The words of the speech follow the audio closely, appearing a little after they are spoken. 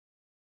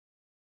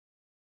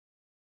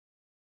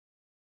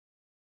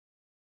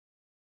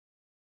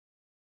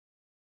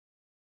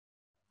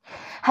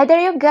Hi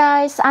there you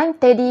guys, I'm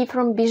Teddy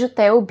from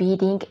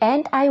Beading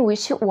and I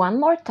wish you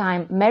one more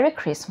time Merry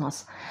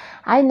Christmas.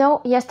 I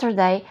know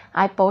yesterday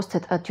I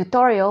posted a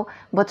tutorial,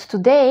 but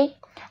today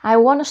I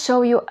want to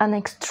show you an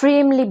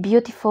extremely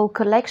beautiful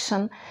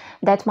collection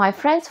that my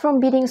friends from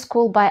Beading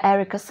School by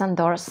Erika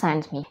Sandor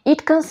sent me.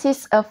 It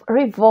consists of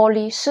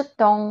rivoli,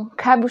 chaton,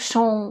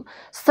 cabochon,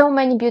 so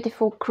many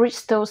beautiful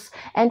crystals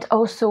and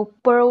also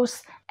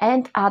pearls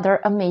and other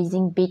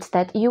amazing beads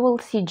that you will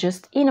see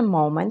just in a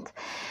moment.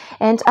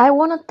 And I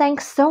want to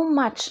thank so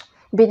much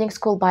Beading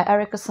School by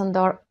Erika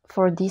Sandor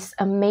for this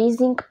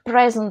amazing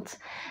present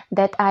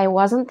that I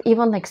wasn't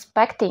even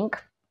expecting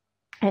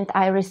and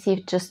I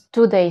received just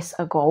 2 days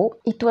ago.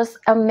 It was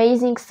an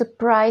amazing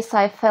surprise.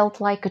 I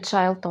felt like a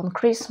child on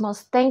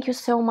Christmas. Thank you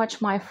so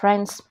much, my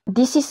friends.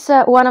 This is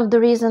one of the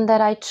reasons that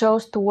I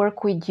chose to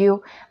work with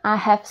you. I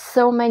have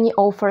so many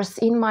offers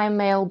in my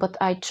mail, but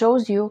I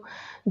chose you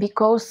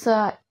because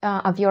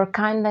of your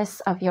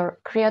kindness, of your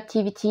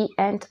creativity,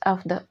 and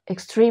of the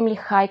extremely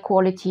high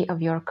quality of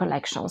your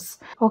collections.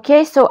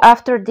 Okay, so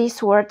after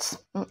these words,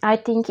 I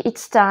think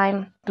it's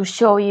time to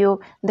show you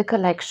the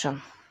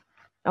collection.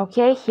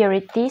 Okay, here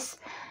it is.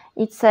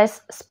 It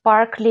says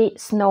Sparkly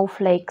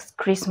Snowflake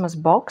Christmas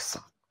Box.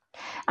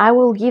 I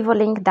will give a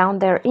link down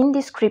there in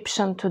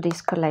description to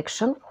this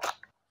collection.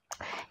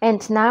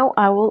 And now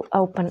I will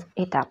open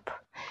it up.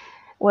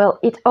 Well,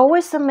 it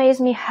always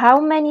amazes me how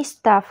many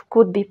stuff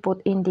could be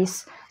put in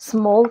these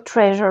small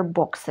treasure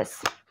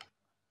boxes.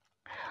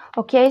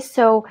 Okay,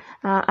 so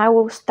I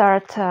will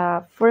start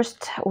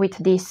first with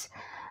these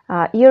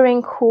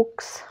earring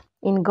hooks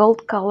in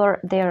gold color.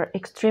 They're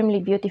extremely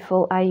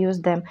beautiful. I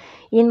use them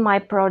in my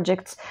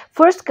projects.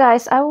 First,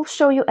 guys, I will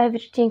show you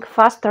everything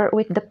faster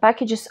with the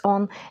packages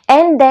on,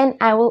 and then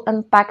I will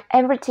unpack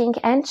everything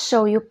and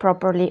show you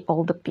properly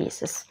all the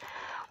pieces.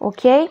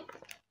 Okay,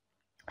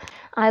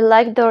 I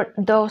like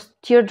those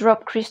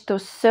teardrop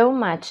crystals so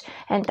much,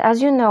 and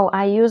as you know,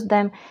 I use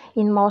them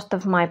in most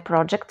of my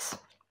projects.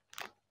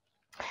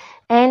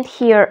 And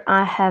here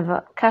I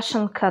have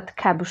cushion cut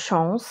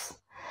cabochons.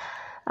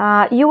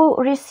 You will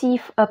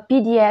receive a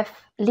PDF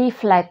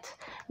leaflet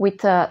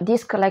with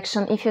this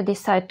collection if you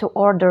decide to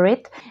order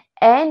it,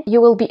 and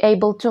you will be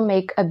able to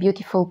make a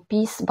beautiful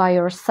piece by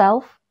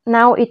yourself.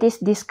 Now it is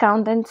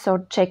discounted,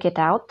 so check it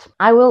out.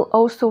 I will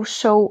also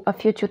show a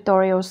few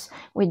tutorials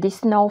with this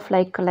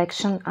snowflake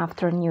collection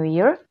after New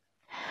Year.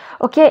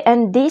 Okay,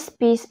 and this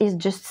piece is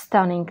just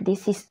stunning.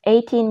 This is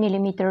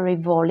 18mm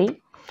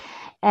rivoli,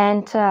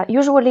 and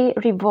usually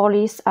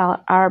rivolis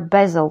are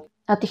bezeled.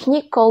 A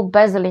technique called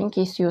bezeling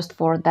is used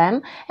for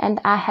them, and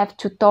I have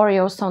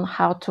tutorials on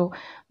how to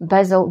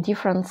bezel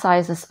different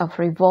sizes of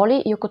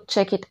rivoli. You could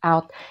check it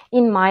out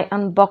in my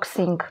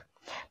unboxing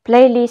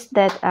playlist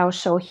that I'll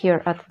show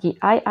here at the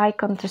eye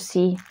icon to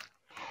see.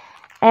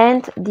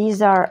 And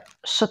these are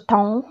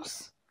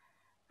chatons.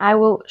 I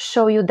will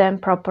show you them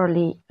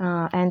properly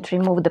and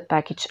remove the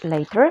package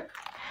later.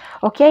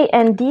 Okay,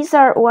 and these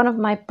are one of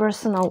my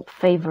personal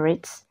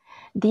favorites.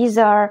 These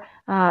are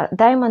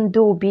diamond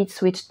duo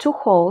beads with 2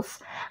 holes.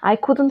 I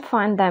couldn't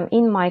find them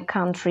in my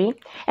country,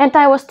 and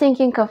I was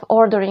thinking of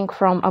ordering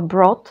from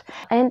abroad.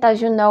 And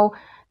as you know,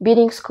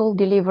 Beading School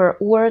deliver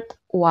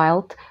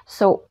worldwide,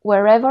 so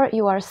wherever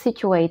you are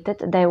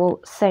situated, they will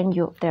send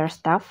you their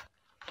stuff.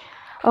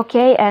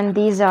 Okay, and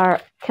these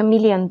are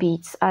chameleon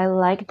beads. I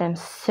like them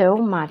so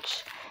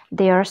much.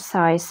 They are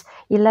size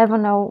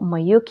 11/0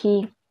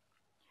 Mayuki.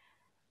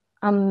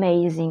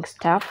 Amazing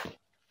stuff.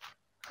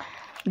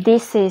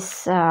 This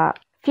is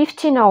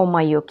 15/0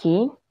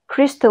 Mayuki,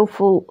 Crystal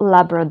Full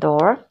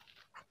Labrador.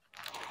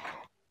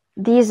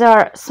 These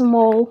are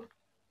small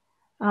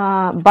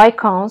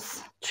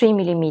bicons,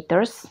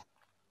 3mm,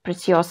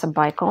 Preciosa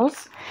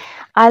bicons.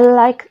 I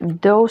like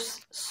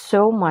those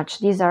so much.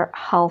 These are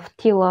half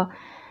tila.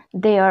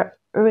 They are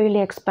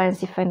really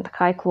expensive and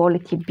high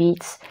quality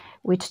beads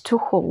with 2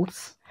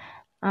 holes.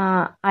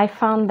 I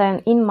found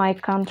them in my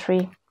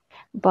country,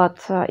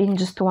 but in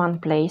just one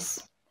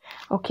place.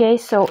 Okay,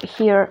 so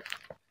here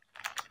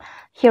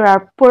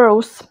are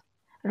pearls,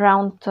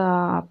 round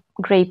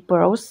gray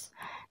pearls.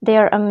 They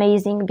are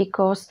amazing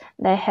because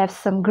they have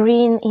some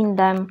green in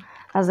them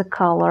as a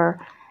color,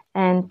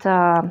 and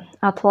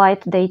at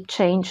light they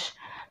change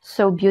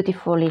so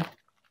beautifully.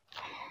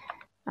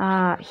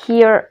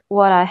 Here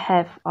what I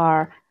have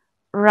are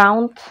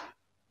round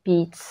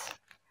beads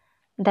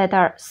that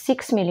are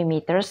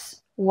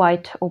 6mm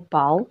white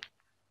opal.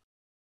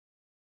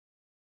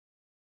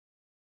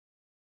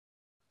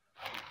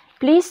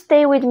 Please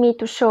stay with me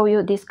to show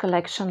you this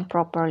collection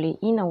properly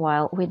in a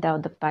while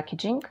without the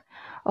packaging.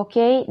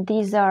 Okay,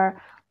 these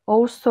are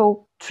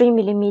also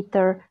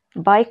 3mm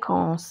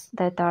bicons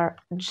that are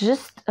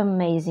just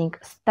amazing,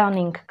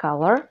 stunning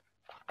color.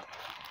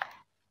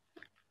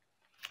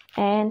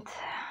 And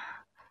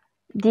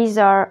these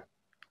are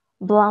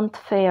blunt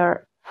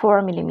fair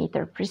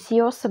 4mm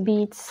Preciosa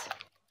beads.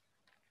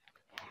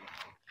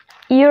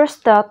 Ear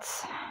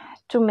studs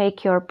to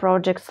make your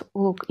projects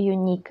look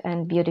unique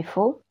and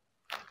beautiful.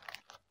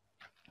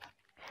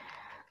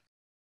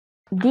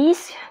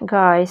 These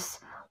guys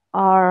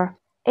are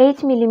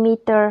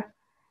 8mm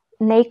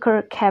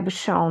nacre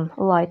cabochon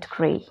light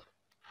gray.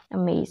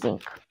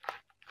 Amazing.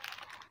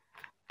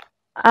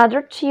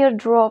 Other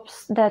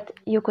teardrops that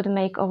you could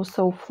make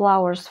also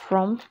flowers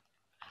from.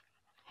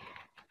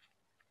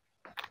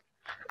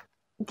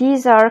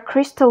 These are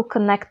crystal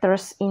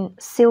connectors in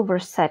silver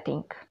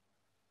setting.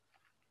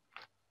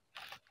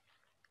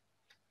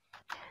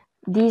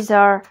 These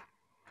are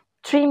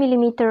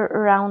 3mm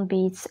round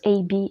beads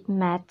AB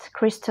matte,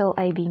 crystal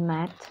AB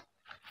matte.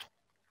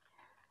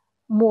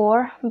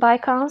 More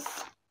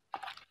bicons.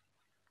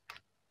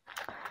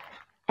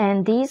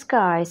 And these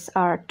guys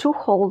are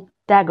 2-hole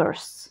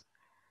daggers.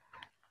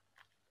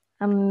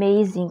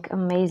 Amazing,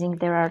 amazing.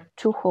 There are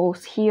 2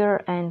 holes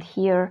here and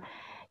here.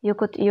 You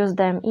could use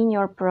them in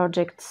your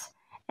projects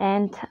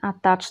and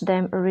attach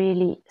them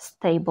really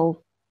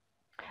stable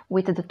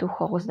with the 2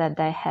 holes that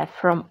they have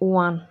from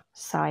one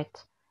side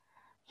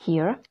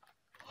here.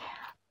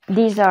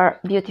 These are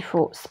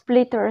beautiful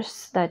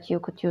splitters that you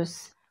could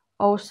use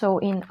also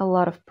in a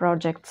lot of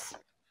projects.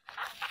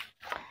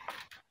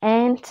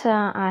 And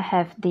I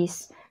have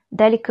these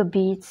Delica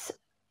Beads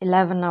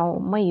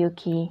 11-0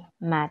 Mayuki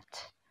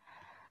matte.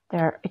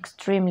 They're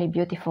extremely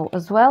beautiful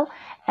as well.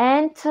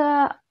 And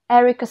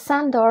Erika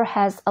Sandor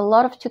has a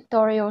lot of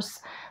tutorials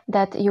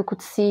that you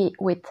could see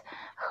with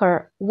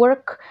her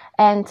work,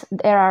 and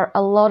there are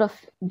a lot of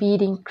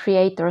beading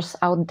creators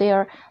out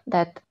there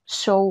that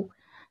show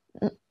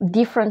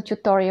different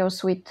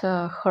tutorials with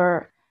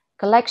her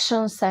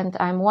collections, and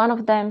I'm one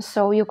of them,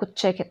 so you could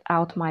check it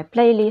out, my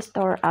playlist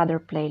or other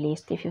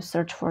playlist, if you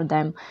search for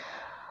them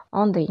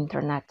on the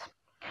internet.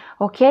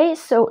 Okay,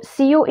 so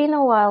see you in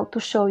a while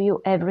to show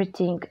you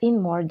everything in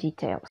more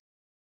details.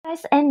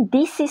 Guys, and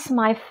this is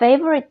my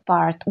favorite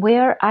part,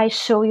 where I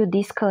show you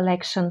this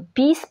collection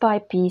piece by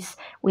piece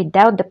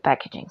without the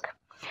packaging.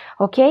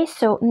 Okay,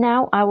 so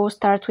now I will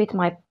start with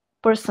my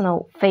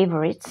personal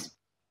favorites.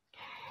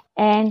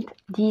 And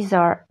these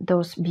are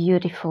those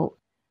beautiful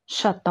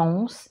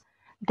chatons.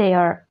 They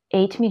are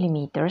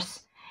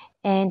 8mm,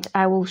 and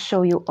I will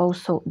show you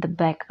also the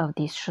back of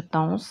these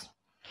chatons.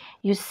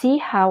 You see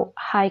how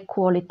high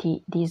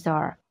quality these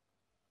are.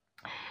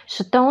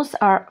 Chatons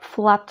are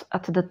flat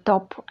at the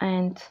top,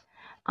 and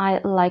I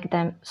like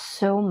them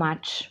so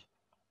much.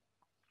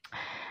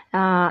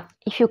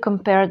 If you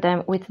compare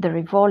them with the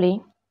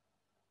Rivoli,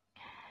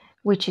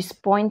 which is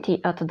pointy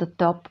at the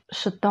top,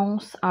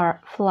 chatons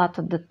are flat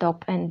at the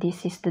top, and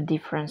this is the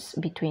difference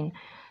between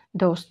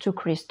those 2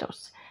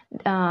 crystals.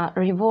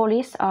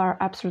 Rivolis are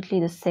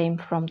absolutely the same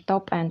from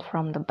top and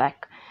from the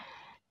back,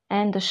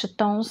 and the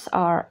chatons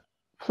are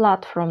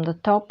flat from the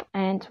top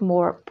and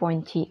more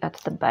pointy at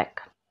the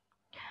back.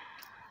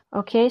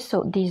 Okay,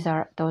 so these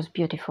are those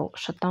beautiful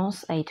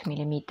chatons,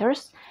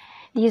 8mm.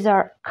 These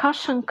are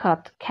cushion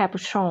cut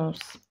cabochons.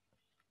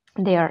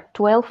 They are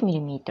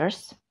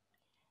 12mm.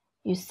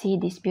 You see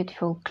this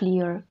beautiful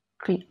clear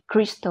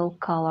crystal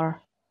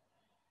color,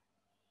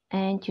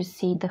 and you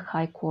see the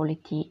high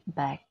quality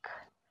back.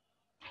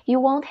 You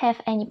won't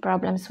have any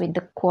problems with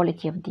the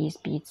quality of these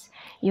beads.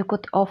 You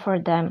could offer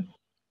them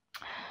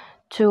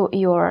to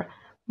your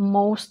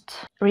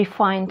most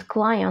refined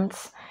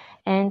clients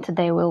and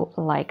they will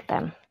like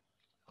them.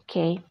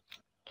 Okay,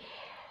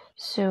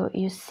 so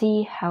you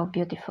see how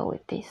beautiful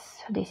it is.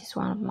 This is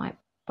one of my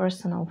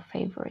personal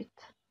favorite.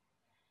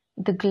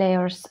 The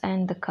glares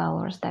and the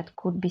colors that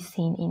could be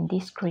seen in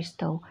this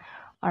crystal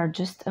are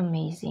just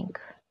amazing.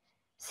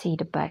 See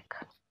the back.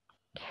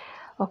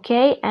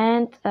 Okay,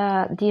 and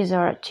these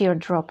are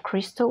teardrop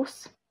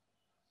crystals.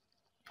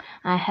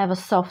 I have a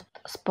soft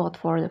spot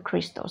for the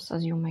crystals,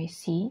 as you may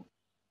see.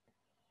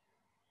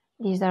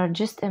 These are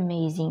just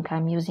amazing.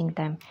 I'm using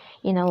them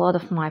in a lot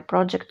of my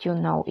projects, you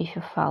know, if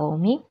you follow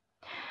me.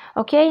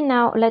 Okay,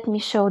 now let me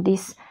show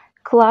this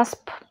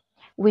clasp,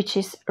 which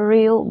is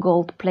real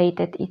gold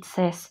plated. It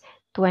says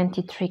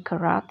 23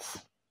 carats.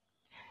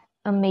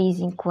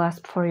 Amazing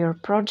clasp for your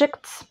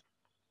projects.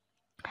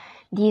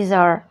 These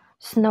are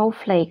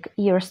snowflake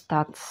ear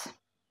studs.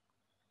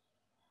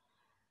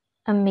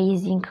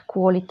 Amazing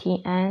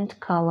quality and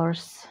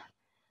colors.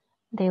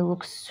 They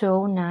look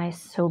so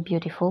nice, so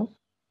beautiful.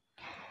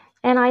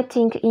 And I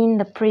think in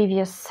the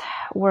previous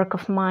work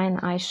of mine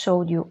I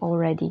showed you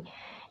already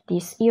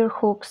these ear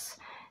hooks.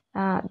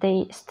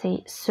 They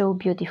stay so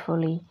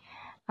beautifully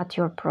at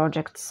your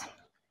projects.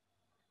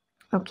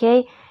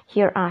 Okay,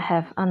 here I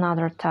have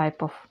another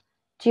type of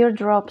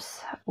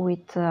teardrops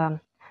with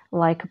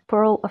like a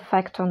pearl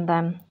effect on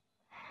them.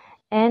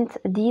 And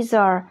these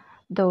are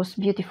those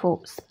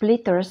beautiful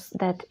splitters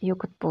that you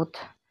could put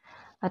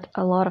at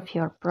a lot of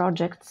your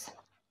projects.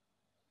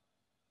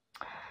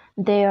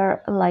 They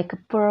are like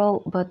a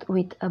pearl but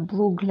with a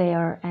blue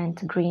glare and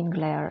green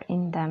glare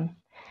in them.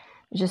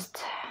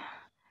 Just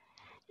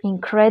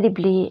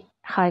incredibly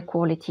high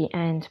quality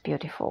and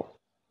beautiful.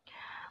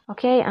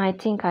 Okay, I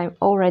think I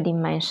already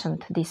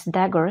mentioned these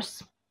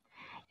daggers,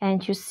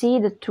 and you see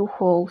the 2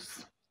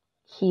 holes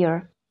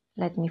here.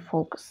 Let me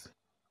focus,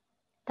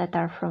 that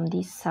are from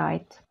this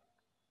side,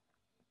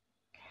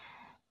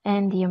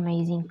 and the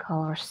amazing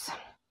colors.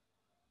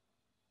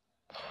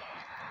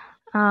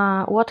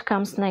 What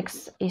comes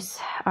next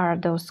are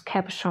those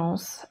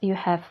capuchons. You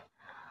have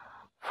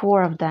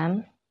 4 of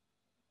them.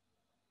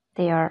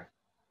 They are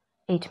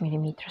 8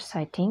 millimeters,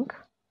 I think.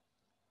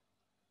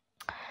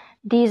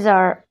 These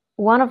are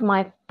one of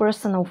my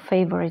personal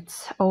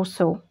favorites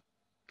also.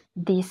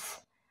 These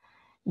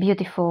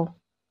beautiful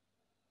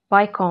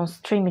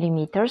bicons, 3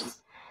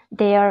 millimeters.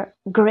 They are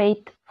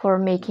great for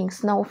making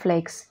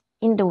snowflakes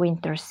in the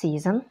winter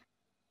season.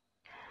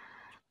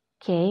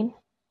 Okay,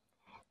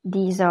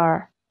 these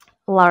are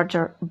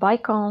larger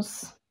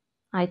bicons.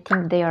 I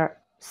think they are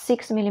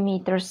 6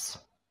 millimeters.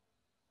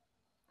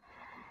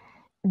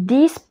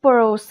 These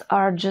pearls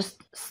are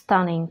just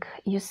stunning.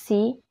 You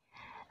see,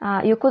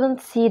 you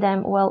couldn't see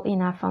them well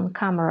enough on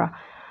camera.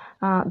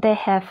 They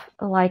have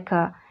like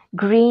a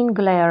green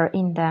glare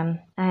in them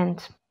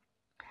and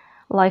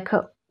like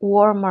a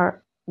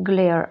warmer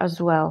glare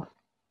as well.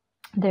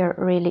 They're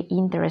really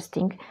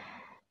interesting.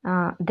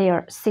 They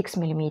are 6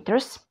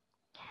 millimeters.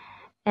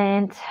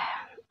 And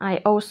I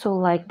also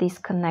like these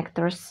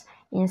connectors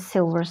in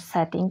silver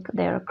setting.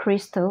 They're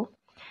crystal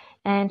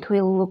and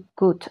will look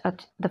good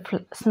at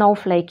the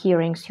snowflake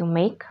earrings you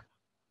make.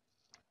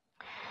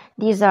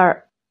 These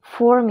are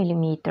 4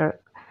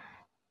 millimeter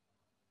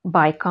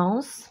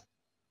bicons.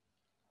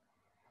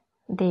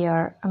 They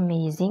are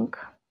amazing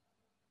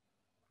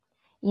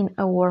in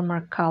a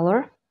warmer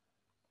color.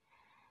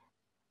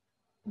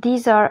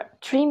 These are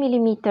 3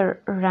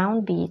 millimeter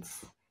round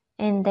beads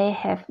and they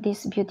have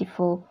this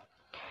beautiful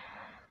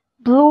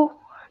blue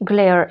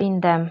glare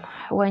in them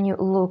when you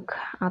look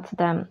at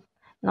them,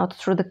 not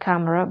through the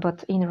camera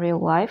but in real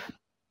life.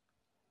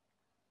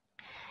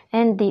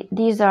 And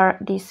these are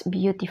these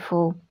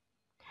beautiful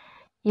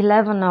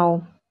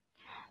 11-0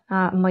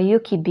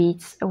 Mayuki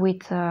beads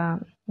with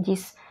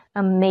this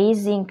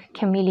amazing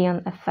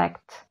chameleon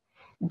effect.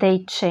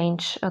 They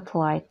change at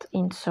light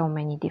in so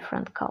many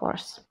different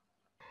colors.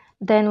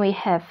 Then we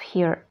have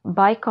here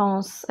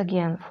bicons,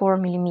 again 4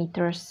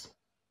 millimeters.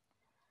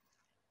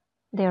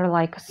 They're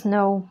like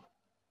snow.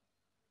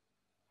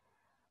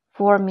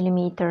 4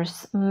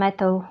 millimeters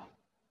metal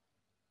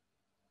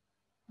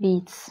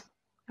beads,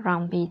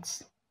 round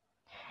beads.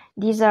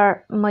 These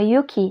are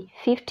Mayuki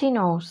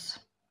 15-0s.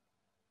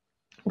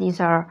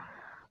 These are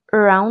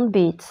round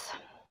beads,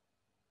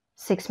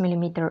 6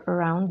 millimeter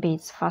round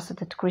beads,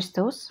 faceted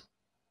crystals.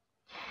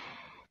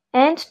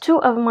 And 2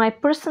 of my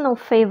personal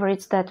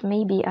favorites that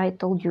maybe I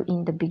told you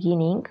in the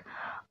beginning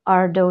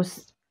are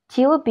those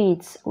teal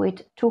beads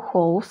with 2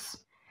 holes.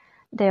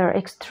 They are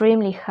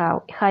extremely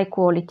high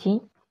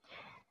quality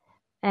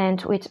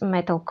and with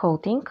metal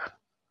coating.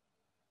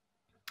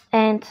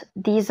 And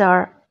these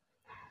are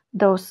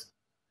those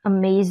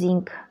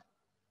amazing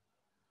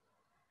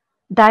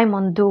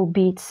diamond dual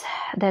beads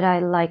that I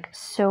like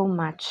so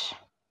much.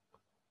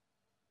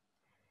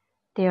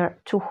 There are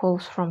 2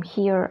 holes from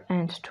here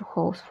and 2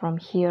 holes from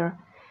here,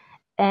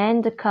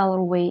 and the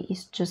colorway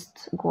is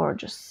just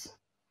gorgeous.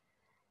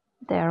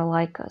 They're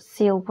like a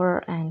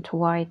silver and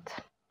white,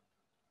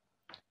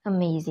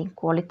 amazing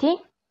quality.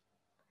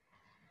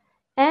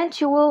 And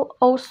you will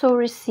also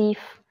receive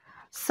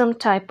some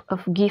type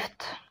of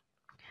gift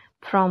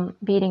from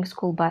Beading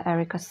School by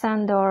Erika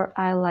Sandor.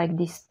 I like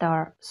this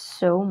star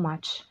so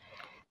much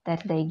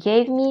that they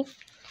gave me.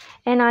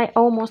 And I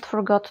almost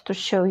forgot to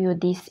show you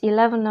these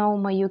 11-0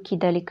 Mayuki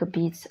Delica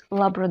beads,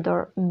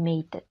 Labrador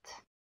mated.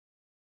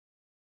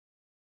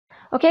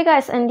 Okay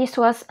guys, and this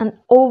was an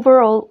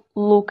overall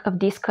look of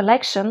this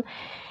collection.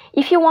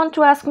 If you want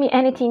to ask me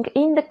anything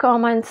in the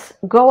comments,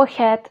 go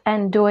ahead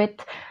and do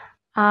it.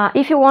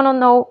 If you want to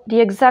know the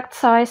exact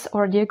size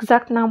or the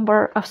exact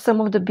number of some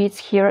of the beads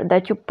here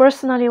that you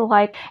personally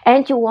like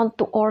and you want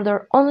to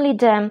order only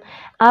them,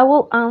 I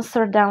will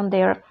answer down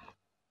there.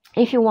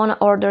 If you want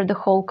to order the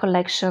whole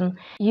collection,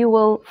 you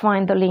will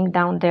find the link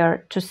down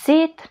there to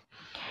see it.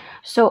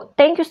 So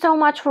thank you so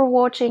much for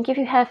watching. If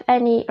you have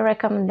any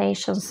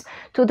recommendations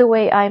to the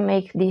way I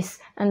make these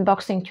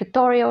unboxing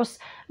tutorials,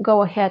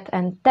 go ahead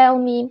and tell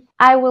me.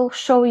 I will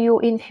show you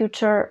in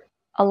future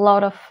a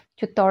lot of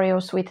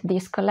tutorials with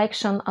this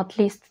collection, at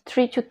least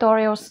 3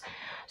 tutorials,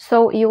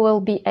 so you will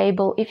be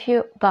able, if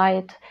you buy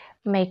it,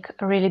 make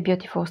really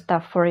beautiful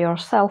stuff for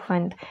yourself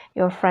and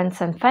your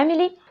friends and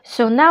family.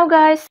 So now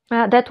guys,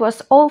 that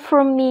was all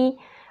from me.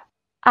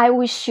 I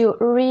wish you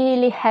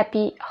really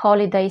happy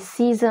holiday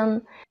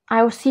season.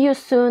 I will see you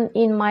soon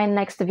in my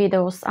next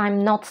videos.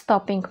 I'm not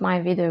stopping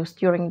my videos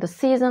during the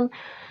season,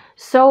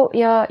 so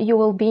yeah, you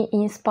will be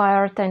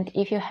inspired, and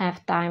if you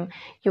have time,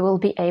 you will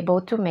be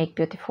able to make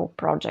beautiful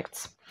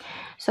projects.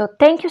 So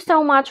thank you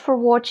so much for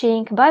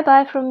watching. Bye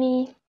bye from me.